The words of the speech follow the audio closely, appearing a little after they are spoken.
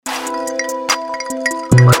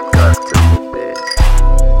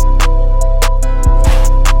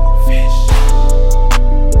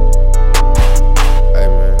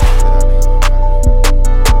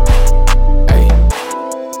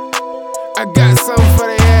got something for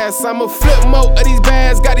their ass. I'ma flip more of these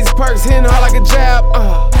bags, got these perks hitting hard like a jab.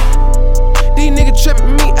 These niggas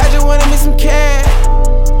trippin' me, I just wanted me some cash.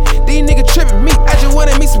 These niggas trippin' me, I just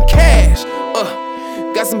wanted me some cash.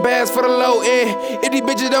 Got some bags for the low end. If these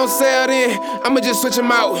bitches don't sell, then I'ma just switch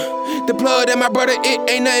them out. The plug that my brother, it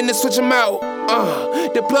ain't nothing to switch them out.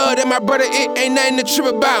 The plug that my brother, it ain't nothing to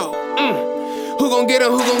trip about. Who gon' get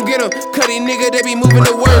him, who gon' get him? Cutty nigga, they be moving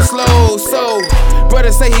the word slow. So,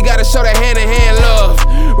 brother say he gotta show that hand-in-hand love.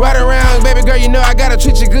 Right around, baby girl, you know I gotta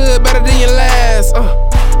treat you good, better than your last.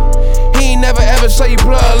 He ain't never ever show you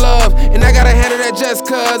plug love, and I gotta handle that just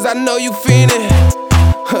cause I know you fiendin'.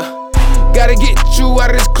 Gotta get you out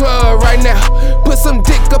of this club right now. Put some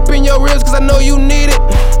dick up in your ribs cause I know you need it.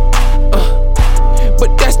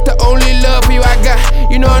 But that's the only love for you I got.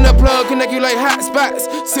 You know I'm the plug, connect you like hot spots.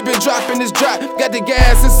 Sippin', droppin' this drop. Got the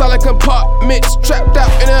gas in solid compartments. Trapped out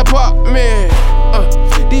in an apartment.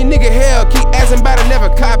 These niggas hell keep asking about it, never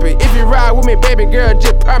copy. If you ride with me, baby girl,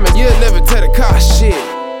 just promise you'll never tell the car shit.